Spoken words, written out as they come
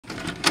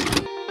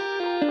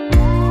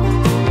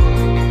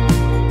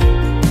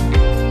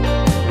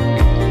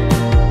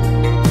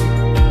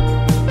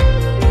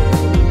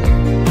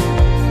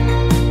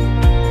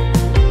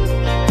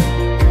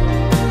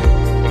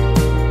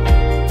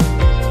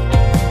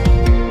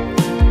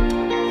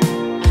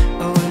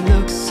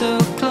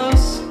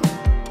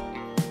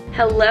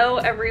Hello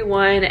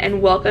everyone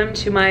and welcome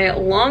to my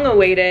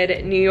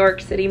long-awaited New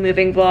York City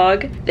moving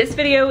vlog. This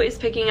video is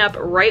picking up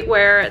right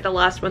where the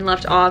last one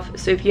left off,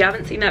 so if you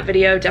haven't seen that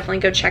video, definitely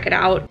go check it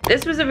out.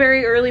 This was a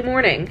very early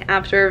morning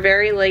after a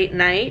very late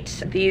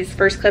night. These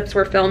first clips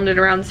were filmed at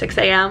around 6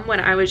 a.m. when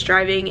I was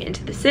driving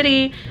into the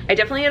city. I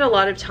definitely had a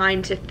lot of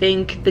time to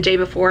think the day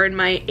before in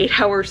my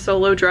 8-hour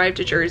solo drive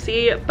to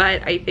Jersey,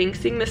 but I think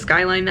seeing the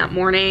skyline that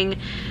morning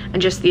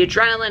and just the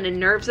adrenaline and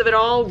nerves of it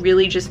all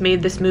really just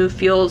made this move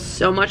feel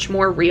so much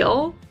more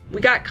real.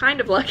 We got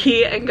kind of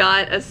lucky and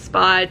got a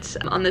spot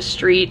on the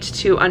street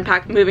to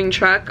unpack the moving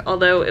truck,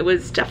 although it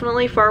was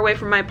definitely far away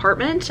from my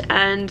apartment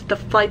and the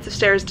flights of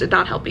stairs did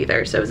not help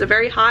either. So it was a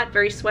very hot,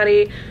 very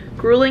sweaty,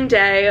 grueling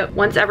day.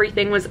 Once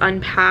everything was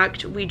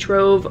unpacked, we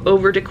drove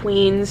over to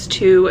Queens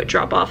to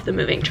drop off the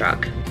moving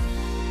truck.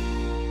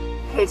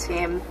 Hey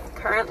team.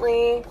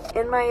 Currently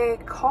in my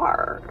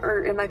car,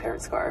 or in my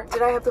parents' car.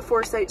 Did I have the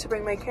foresight to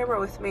bring my camera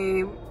with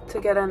me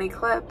to get any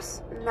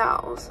clips?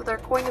 No, so they're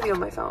going to be on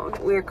my phone.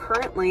 We're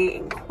currently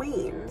in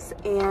Queens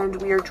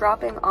and we are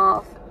dropping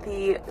off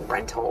the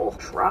rental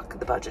truck,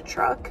 the budget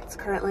truck. It's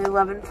currently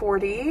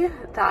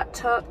 11:40. That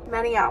took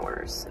many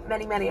hours,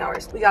 many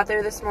hours. We got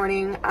there this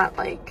morning at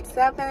like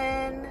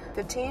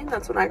 7:15.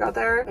 That's when I got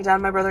there. My dad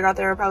and my brother got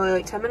there probably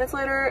like 10 minutes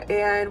later,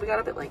 and we got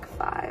up at like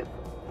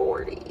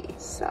 5:40.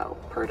 So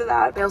per to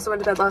that. I also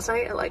went to bed last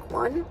night at like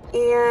 1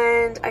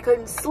 and I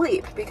couldn't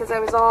sleep because I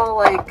was all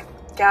like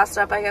gassed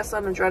up, I guess,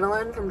 on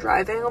adrenaline from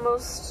driving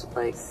almost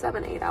like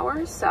 7-8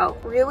 hours. So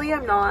really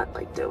I'm not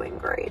like doing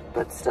great,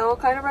 but still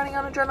kind of running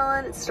on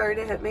adrenaline. It's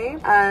starting to hit me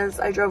as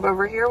I drove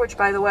over here, which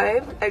by the way,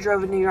 I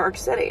drove in New York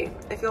City.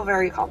 I feel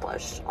very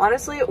accomplished.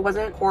 Honestly, it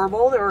wasn't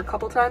horrible. There were a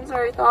couple times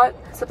where I thought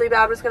something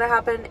bad was going to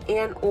happen,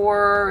 and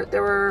or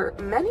there were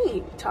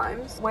many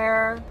times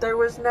where there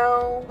was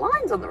no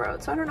lines on the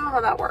road. So I don't know how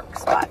that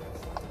works, but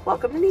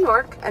welcome to New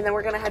York. And then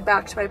we're gonna head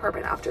back to my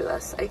apartment after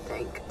this, I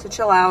think, to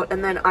chill out,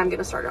 and then I'm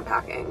gonna start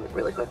unpacking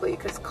really quickly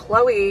because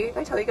Chloe, did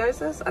I tell you guys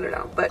this? I don't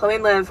know, but Chloe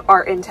and Liv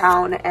are in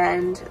town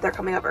and they're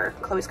coming over.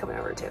 Chloe's coming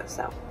over too,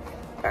 so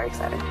very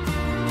excited.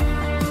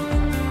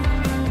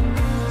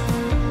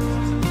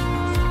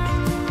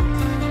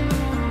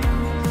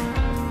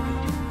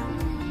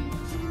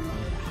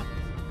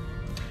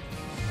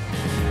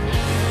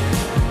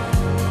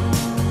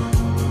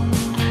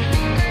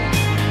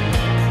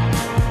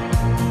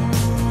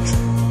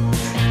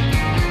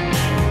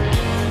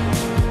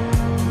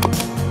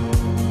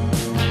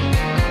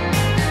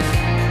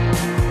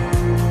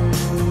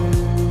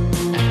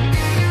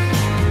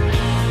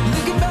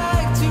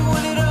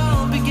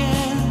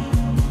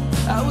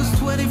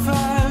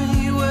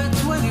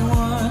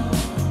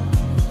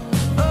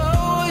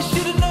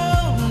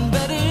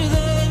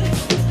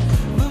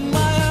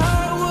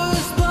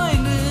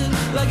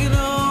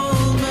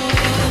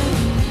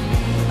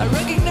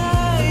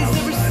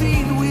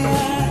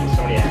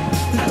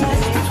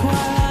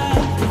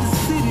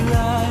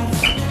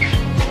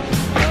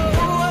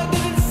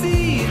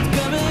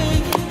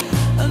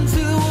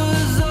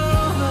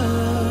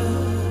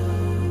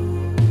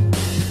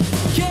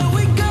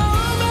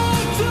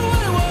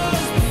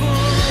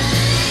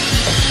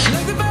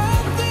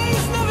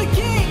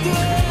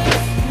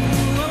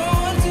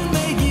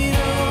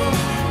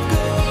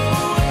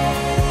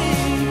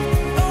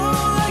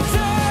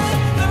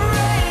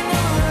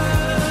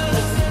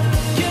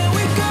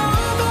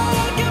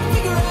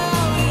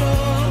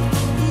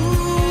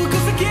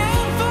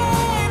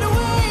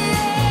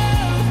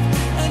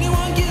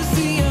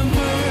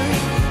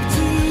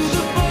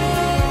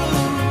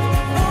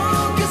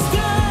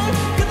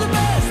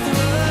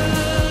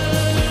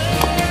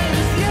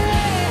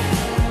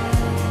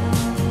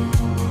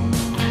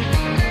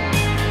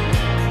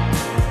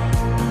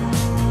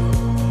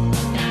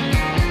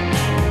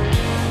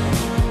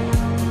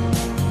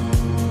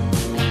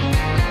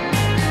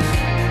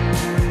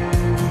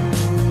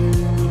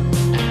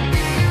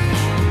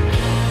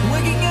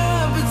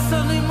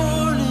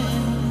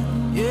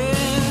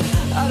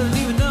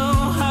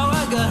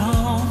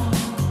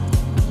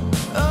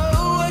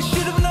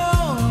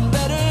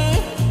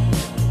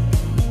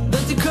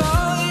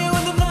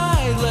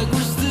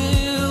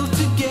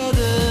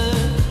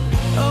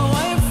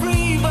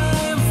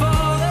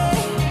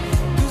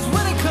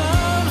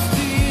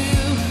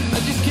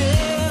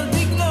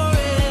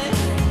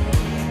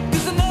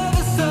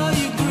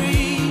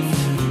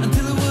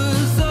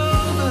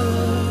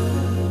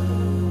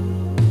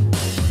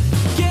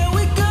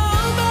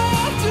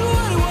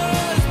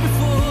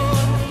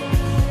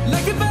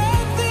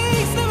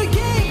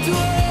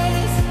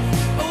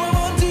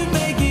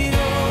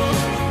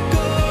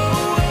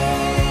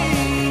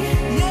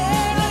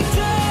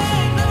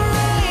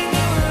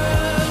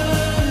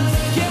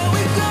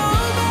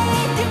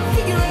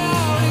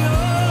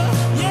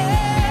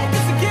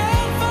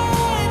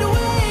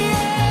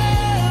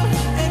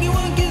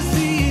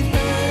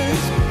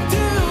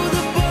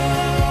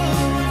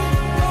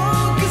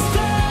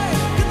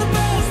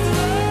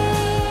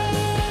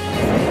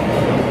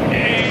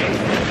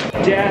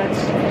 Dads,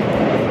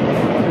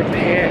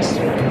 prepare,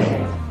 sir.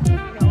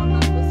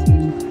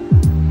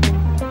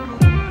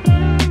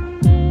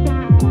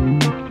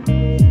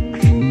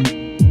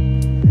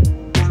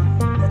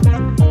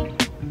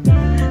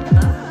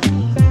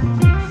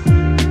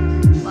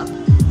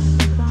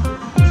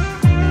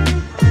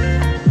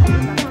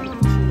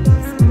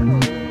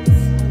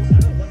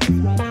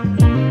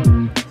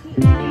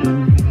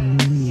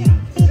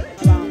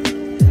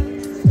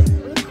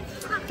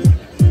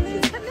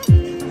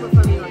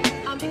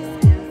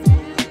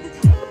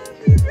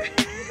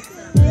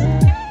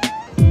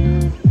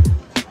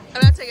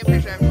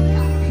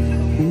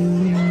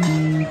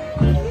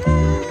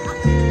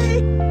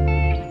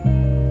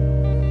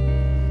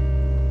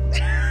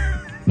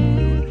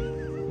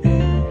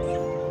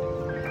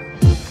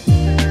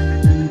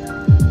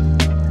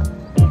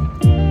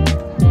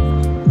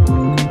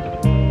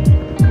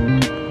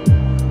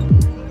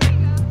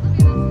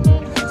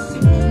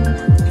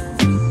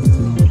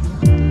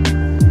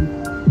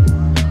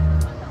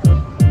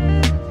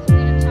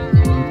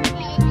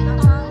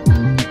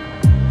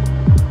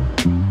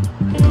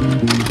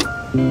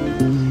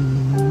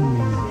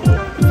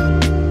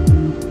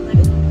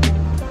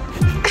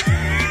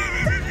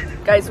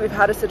 guys, we've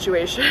had a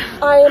situation.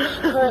 I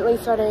am currently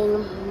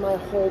sweating my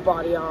whole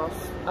body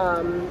off.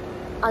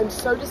 I'm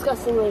so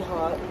disgustingly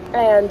hot,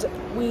 and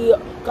we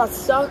got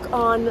stuck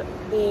on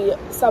the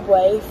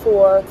subway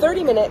for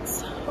 30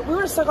 minutes. We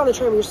were stuck on the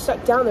train. We were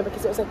stuck down there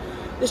because it was like,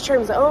 this train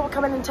was like, oh, we're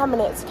coming in 10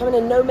 minutes, coming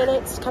in no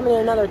minutes, coming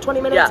in another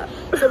 20 minutes.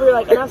 Yeah. So we were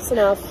like, enough's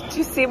enough. Do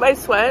you see my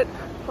sweat?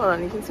 Hold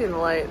on, you can see in the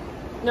light.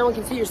 No one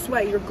can see your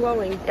sweat. You're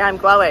glowing. Yeah, I'm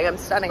glowing. I'm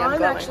stunning. I'm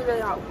glowing. Actually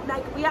really hot.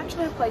 Like, we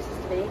actually have places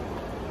to be.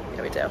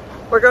 Yeah, we do.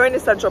 We're going to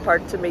Central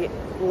Park to meet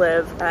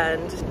Liv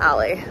and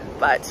Allie,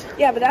 but...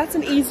 Yeah, but that's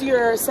an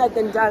easier said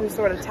than done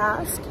sort of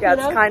task. Yeah,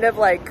 it's kind of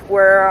like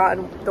we're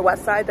on the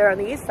west side, they're on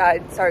the east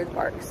side, Stars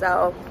Park,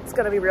 so it's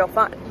gonna be real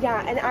fun.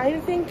 Yeah, and I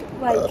think,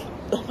 like,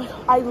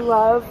 I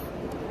love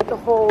the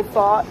whole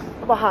thought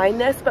behind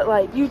this, but,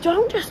 like, you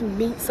don't just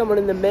meet someone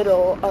in the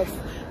middle of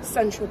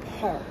Central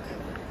Park.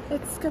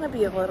 It's gonna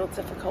be a little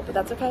difficult, but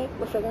that's okay.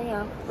 We're figuring it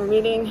out. We're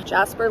meeting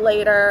Jasper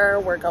later.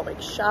 We're going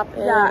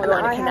shopping. Yeah, we're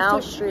going to Canal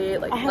Street.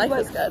 Like,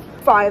 life is good.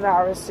 5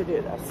 hours to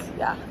do this.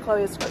 Yeah,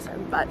 Chloe is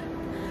frozen, but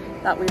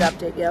thought we'd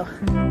update you.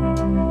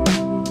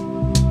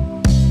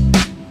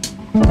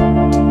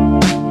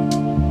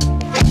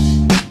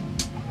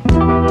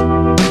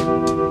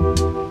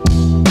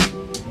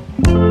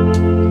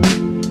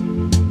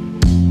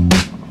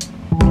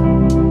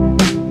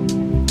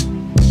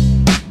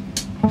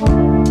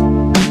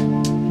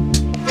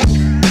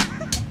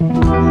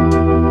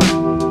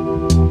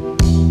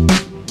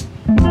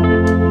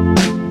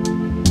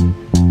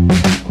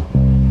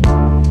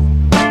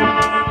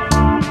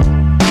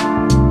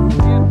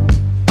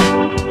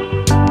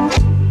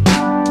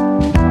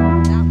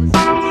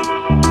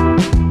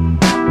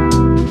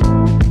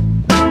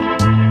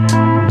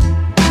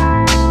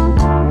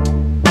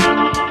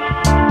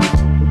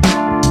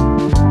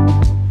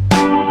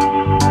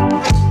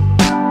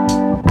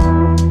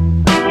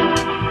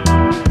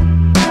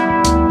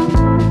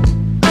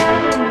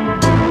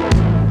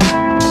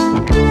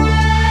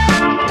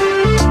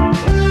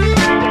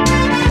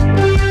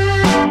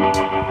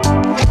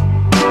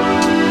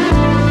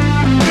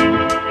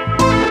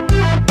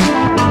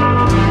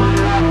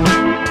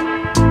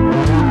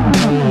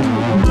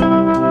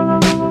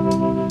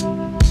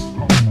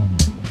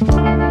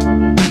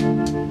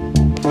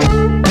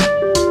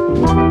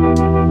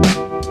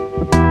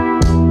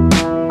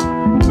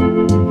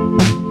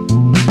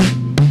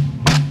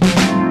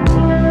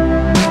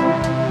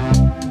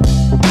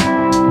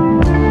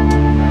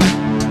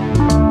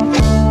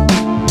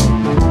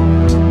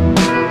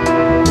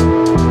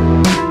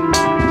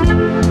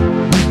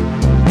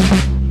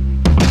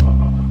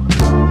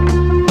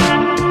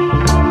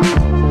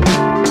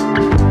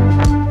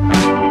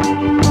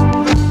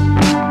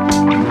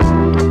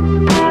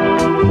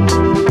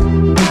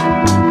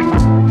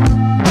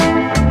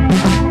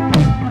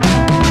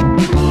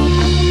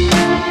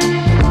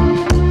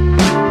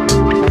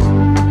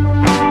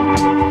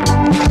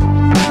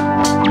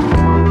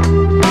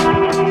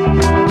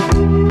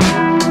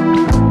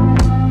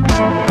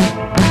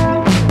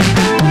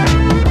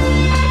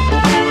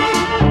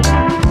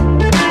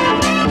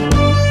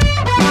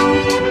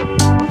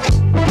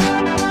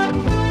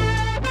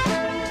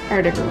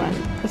 Alright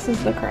everyone, this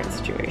is the current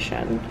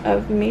situation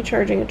of me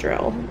charging a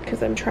drill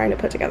because I'm trying to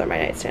put together my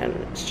nightstand.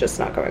 It's just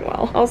not going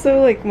well.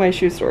 Also, like, my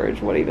shoe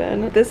storage, what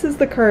even? This is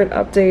the current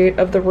update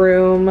of the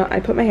room. I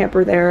put my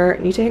hamper there.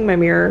 I need to hang my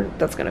mirror.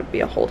 That's gonna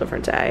be a whole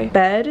different day.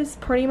 Bed is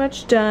pretty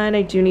much done.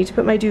 I do need to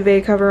put my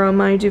duvet cover on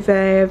my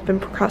duvet. I've been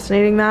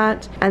procrastinating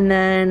that. And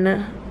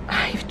then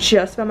I've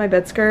just found my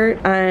bed skirt,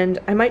 and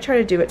I might try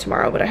to do it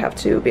tomorrow, but I have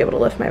to be able to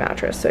lift my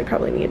mattress, so I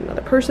probably need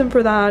another person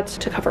for that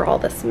to cover all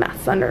this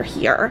mess under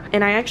here.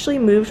 And I actually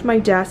moved my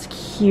desk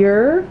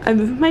here. I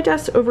moved my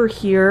desk over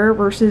here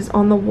versus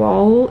on the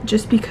wall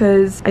just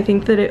because I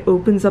think that it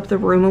opens up the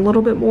room a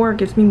little bit more. It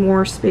gives me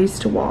more space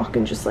to walk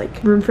and just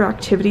like room for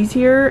activities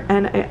here.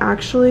 And I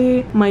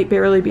actually might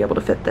barely be able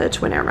to fit the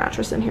twin air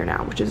mattress in here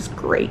now, which is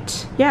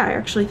great. Yeah, I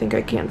actually think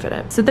I can fit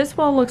it. So this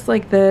wall looks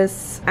like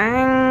this.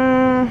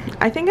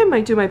 I think I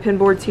might do my pin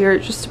boards here.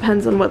 It just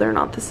depends on whether or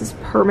not this is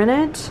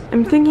permanent.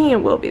 I'm thinking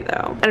it will be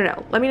though. I don't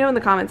know. Let me know in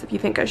the comments if you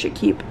think I should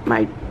keep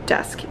my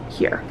desk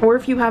here, or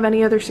if you have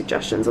any other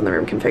suggestions on the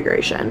room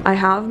configuration. I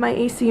have my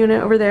AC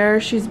unit over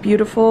there. She's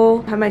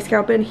beautiful. I have my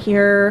scalp in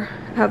here.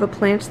 I have a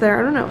plant there.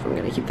 I don't know if I'm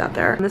gonna keep that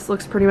there. And this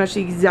looks pretty much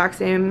the exact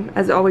same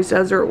as it always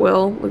does, or it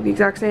will look the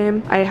exact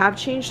same. I have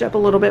changed up a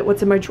little bit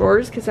what's in my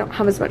drawers because I don't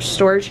have as much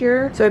storage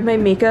here. So I have my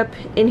makeup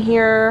in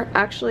here.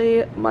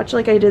 Actually, much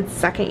like I did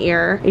second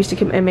year, I used to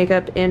keep my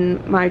makeup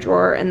in my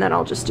drawer, and then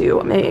I'll just do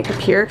my makeup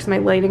here because my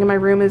lighting in my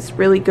room is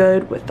really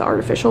good with the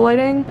artificial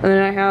lighting. And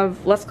then I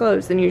have less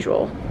clothes than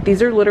usual.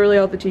 These are literally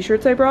all the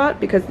t-shirts I brought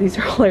because these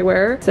are all I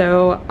wear.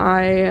 So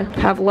I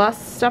have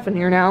less stuff in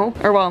here now.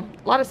 Or well,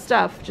 A lot of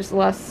stuff, just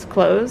less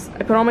clothes. I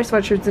put all my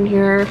sweatshirts in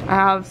here. I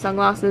have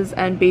sunglasses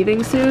and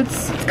bathing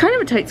suits. It's kind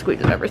of a tight squeeze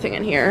of everything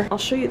in here. I'll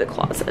show you the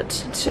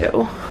closet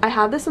too. I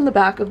have this in the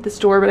back of this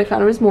door, but I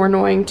found it was more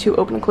annoying to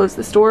open and close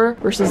this door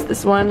versus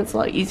this one. It's a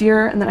lot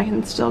easier, and then I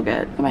can still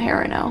get, look at my hair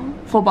right now,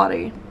 full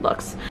body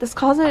looks. This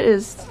closet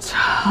is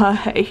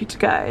tight,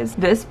 guys.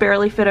 This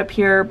barely fit up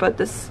here, but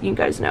this, you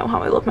guys know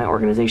how I love my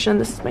organization.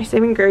 This is my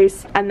saving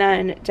grace. And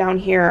then down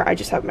here, I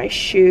just have my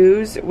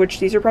shoes, which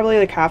these are probably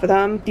like half of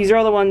them. These are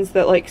all the ones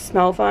that like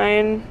smell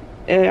fine.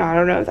 I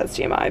don't know if that's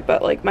TMI,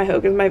 but like my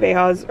Hokas, my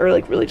Vehas are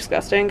like really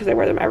disgusting because I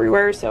wear them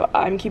everywhere, so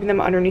I'm keeping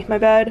them underneath my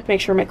bed, make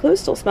sure my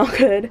clothes still smell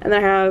good. And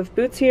then I have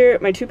boots here,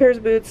 my 2 pairs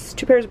of boots,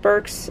 2 pairs of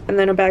Birks, and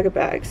then a bag of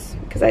bags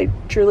because I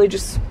truly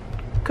just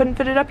couldn't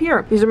fit it up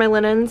here. These are my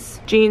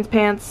linens, jeans,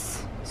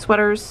 pants,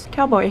 sweaters,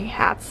 cowboy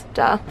hats,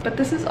 duh. But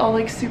this is all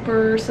like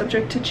super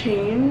subject to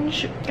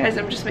change. Guys,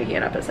 I'm just making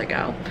it up as I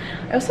go.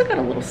 I also got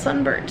a little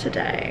sunburn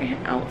today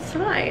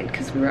outside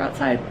because we were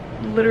outside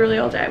literally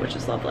all day, which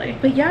is lovely.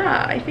 But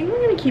yeah, I think we're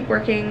gonna keep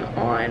working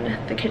on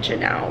the kitchen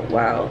now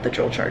while the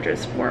drill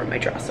charges for my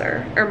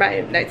dresser, or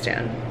my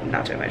nightstand. I'm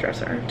not doing my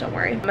dresser, don't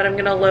worry. But I'm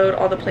gonna load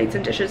all the plates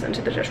and dishes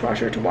into the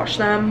dishwasher to wash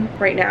them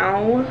right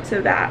now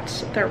so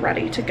that they're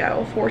ready to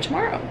go for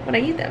tomorrow when I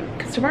eat them.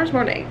 Because tomorrow's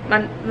Monday,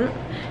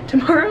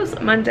 tomorrow's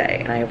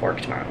Monday and I have work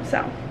tomorrow, so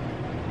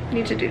I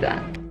need to do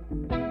that.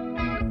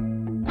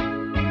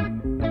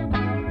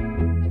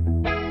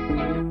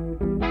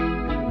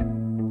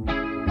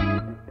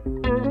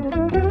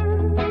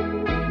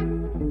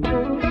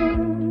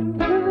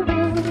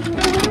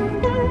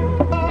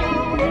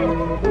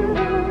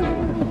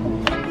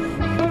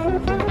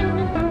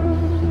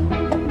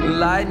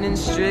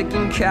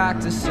 Lightning-stricken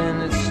cactus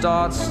and it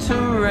starts to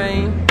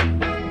rain.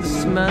 The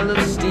smell of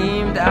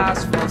steamed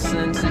asphalt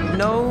scented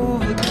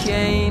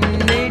Novocaine.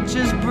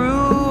 Nature's brew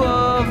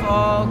of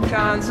all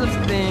kinds of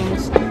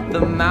things.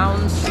 The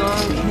mountains,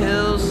 sunk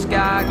hills,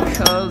 sky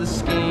color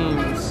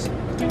schemes.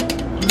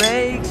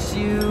 Makes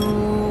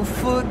you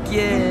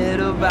forget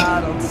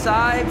about all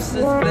types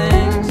of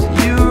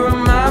things. You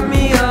remind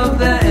me of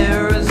the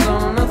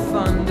Arizona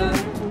thunder.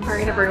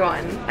 Alright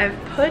everyone, I've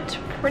put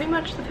pretty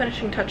much the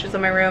finishing touches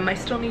on my room. I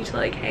still need to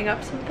like hang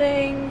up some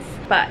things,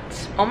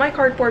 but all my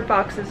cardboard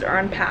boxes are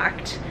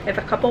unpacked. I have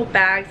a couple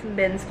bags and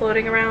bins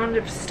floating around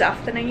of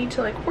stuff that I need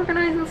to like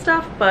organize and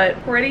stuff,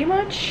 but pretty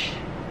much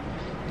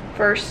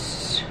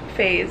first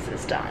phase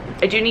is done.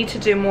 I do need to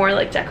do more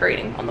like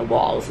decorating on the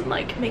walls and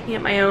like making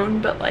it my own,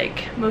 but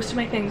like most of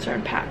my things are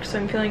unpacked, so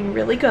I'm feeling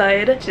really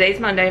good. Today's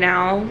Monday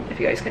now,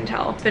 if you guys can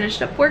tell.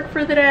 Finished up work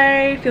for the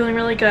day, feeling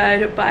really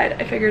good, but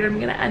I figured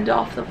I'm gonna end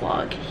off the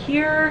vlog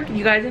here. If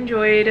you guys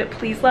enjoyed,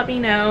 please let me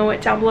know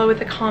down below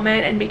with a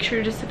comment, and make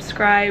sure to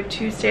subscribe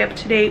to stay up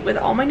to date with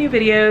all my new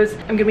videos.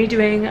 I'm gonna be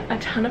doing a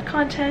ton of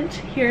content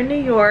here in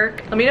New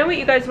York. Let me know what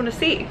you guys want to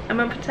see. I'm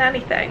open to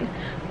anything,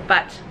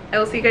 but I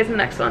will see you guys in the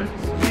next one.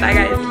 Bye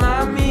guys.